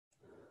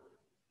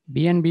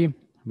BNB,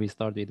 we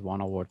start with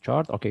 1 hour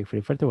chart. Okay, if we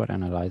refer to our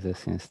analysis,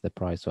 since the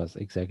price was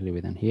exactly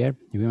within here,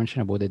 we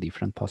mentioned about the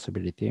different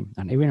possibility.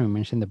 And even we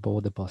mentioned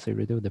about the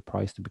possibility of the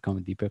price to become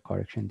a deeper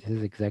correction. This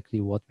is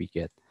exactly what we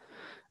get.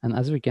 And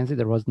as we can see,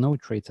 there was no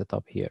trade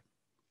setup here.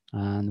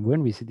 And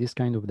when we see this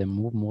kind of the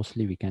move,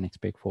 mostly we can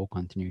expect for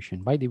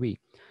continuation. By the way,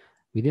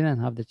 we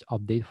didn't have the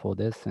update for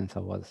this since I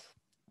was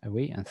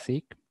away and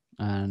sick.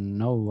 And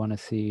now we want to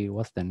see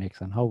what's the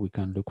next and how we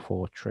can look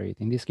for trade.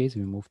 In this case,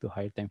 we move to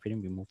higher time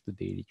frame, we move to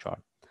daily chart.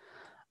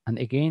 And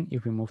again,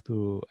 if we move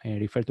to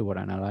refer to our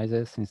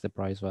analysis, since the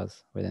price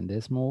was within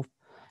this move,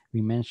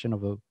 we mentioned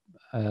of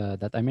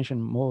that I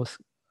mentioned most,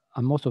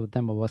 and most of the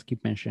time I was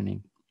keep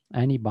mentioning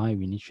any buy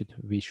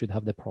we should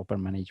have the proper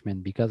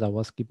management, because I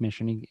was keep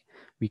mentioning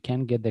we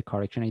can get the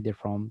correction either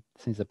from,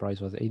 since the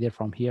price was either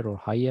from here or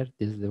higher.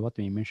 This is what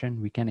we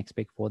mentioned we can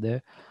expect for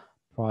the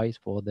price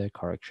for the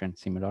correction,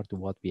 similar to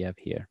what we have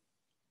here,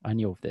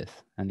 any of this,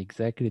 and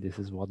exactly this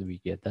is what we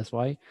get. That's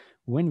why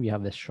when we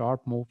have the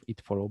sharp move,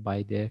 it followed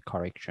by the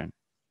correction.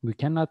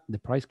 The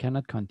price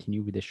cannot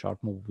continue with the sharp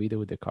move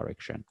without the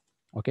correction.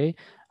 Okay,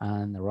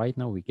 and right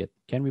now we get,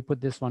 can we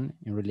put this one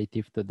in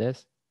relative to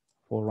this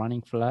for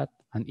running flat?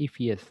 And if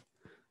yes,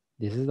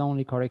 this is the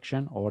only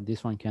correction, or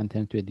this one can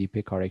turn to a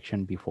deeper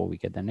correction before we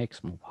get the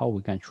next move. How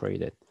we can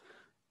trade it?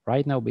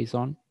 Right now, based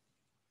on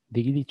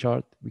daily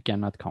chart, we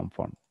cannot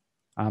confirm.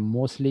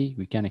 Mostly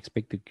we can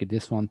expect to get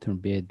this one to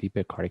be a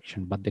deeper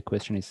correction. But the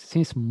question is,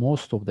 since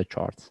most of the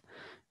charts,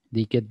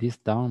 they get this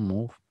down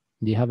move,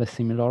 they have a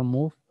similar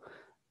move,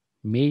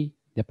 may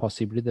the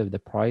possibility of the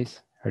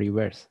price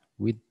reverse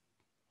with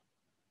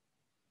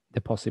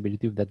the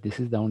possibility that this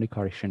is the only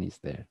correction is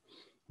there.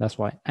 That's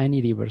why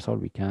any reversal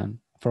we can,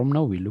 from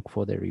now we look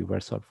for the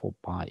reversal for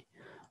buy,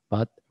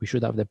 but we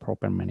should have the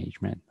proper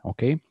management,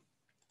 okay?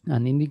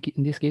 And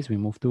in this case, we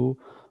move to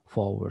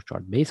 4 hour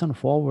chart. Based on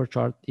 4 hour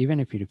chart, even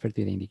if you refer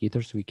to the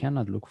indicators, we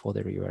cannot look for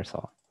the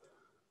reversal.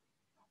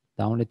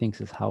 The only thing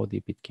is how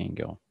deep it can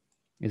go.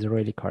 It's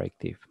really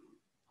corrective.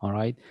 All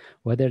right.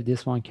 Whether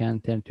this one can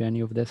turn to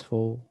any of this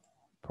for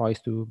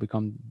price to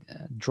become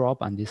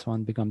drop and this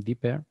one become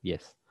deeper,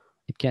 yes,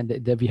 it can.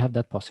 We have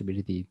that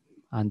possibility,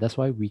 and that's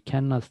why we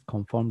cannot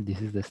confirm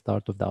this is the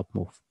start of the up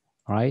move.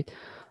 All right.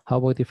 How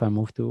about if I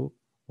move to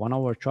 1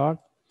 hour chart?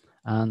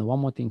 And one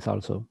more thing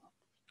also,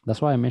 that's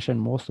why I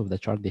mentioned most of the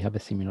chart, they have a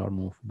similar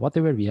move.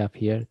 Whatever we have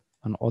here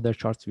on other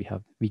charts,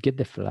 we get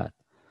the flat.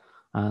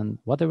 And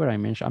whatever I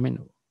mentioned,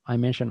 I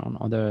mentioned on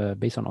other,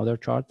 based on other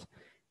charts,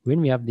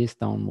 when we have this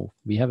down move,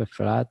 we have a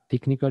flat,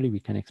 technically we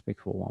can expect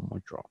for one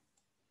more drop.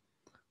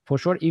 For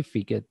sure, if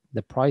we get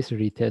the price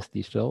retest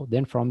this low,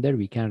 then from there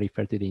we can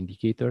refer to the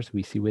indicators.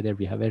 We see whether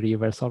we have a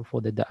reversal for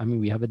the,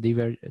 we have a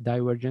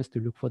divergence to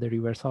look for the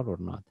reversal or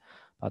not.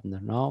 But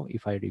now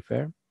if I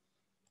refer,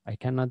 I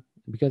cannot,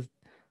 because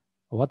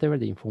whatever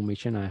the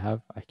information I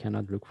have, I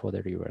cannot look for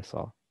the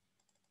reversal.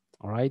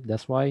 All right,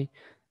 that's why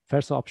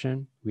first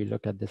option, we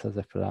look at this as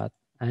a flat.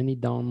 Any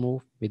down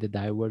move with the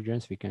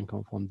divergence, we can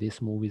confirm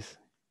this move is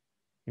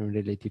in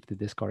relative to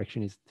this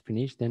correction is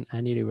finished. Then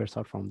any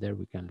reversal from there,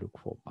 we can look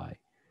for buy.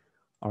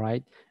 All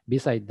right,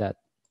 beside that,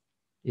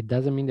 it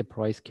doesn't mean the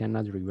price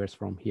cannot reverse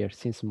from here,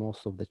 since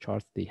most of the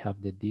charts, they have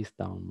this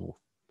down move.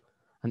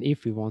 And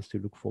if we want to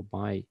look for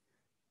buy,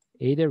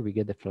 either we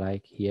get the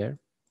flag here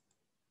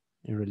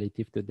in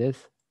relative to this,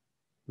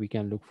 we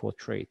can look for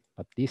trade,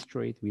 but this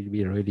trade will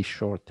be a really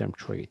short-term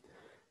trade.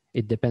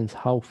 It depends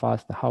how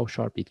fast, how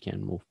sharp it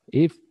can move.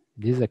 If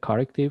this is a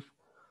corrective,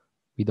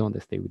 we don't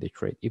stay with the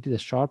trade. If it's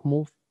a sharp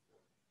move,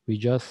 we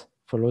just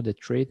follow the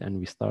trade and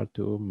we start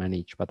to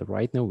manage. But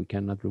right now we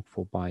cannot look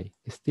for buy.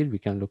 Still we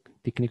can look,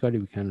 technically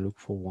we can look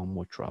for one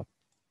more drop.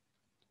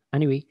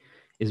 Anyway,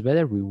 it's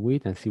better we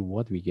wait and see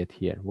what we get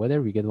here. Whether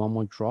we get one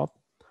more drop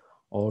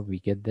or we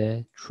get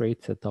the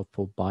trade setup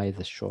for buy as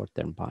a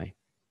short-term buy.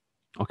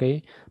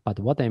 Okay, but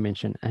what I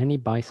mentioned, any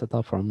buy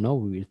setup from now,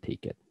 we will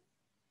take it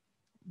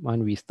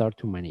when we start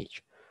to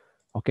manage.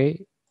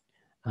 Okay,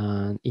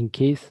 and in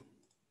case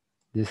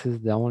this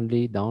is the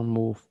only down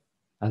move,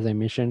 as I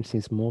mentioned,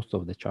 since most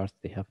of the charts,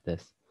 they have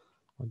this,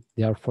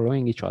 they are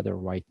following each other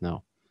right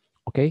now.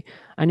 Okay,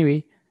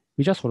 anyway,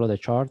 we just follow the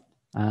chart,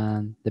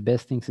 and the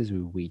best thing is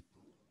we wait.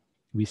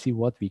 We see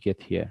what we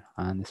get here,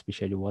 and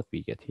especially what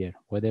we get here,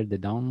 whether the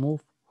down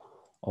move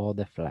or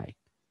the flag.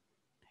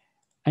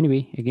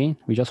 Anyway, again,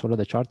 we just follow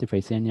the chart. If I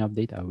see any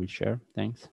update, I will share. Thanks.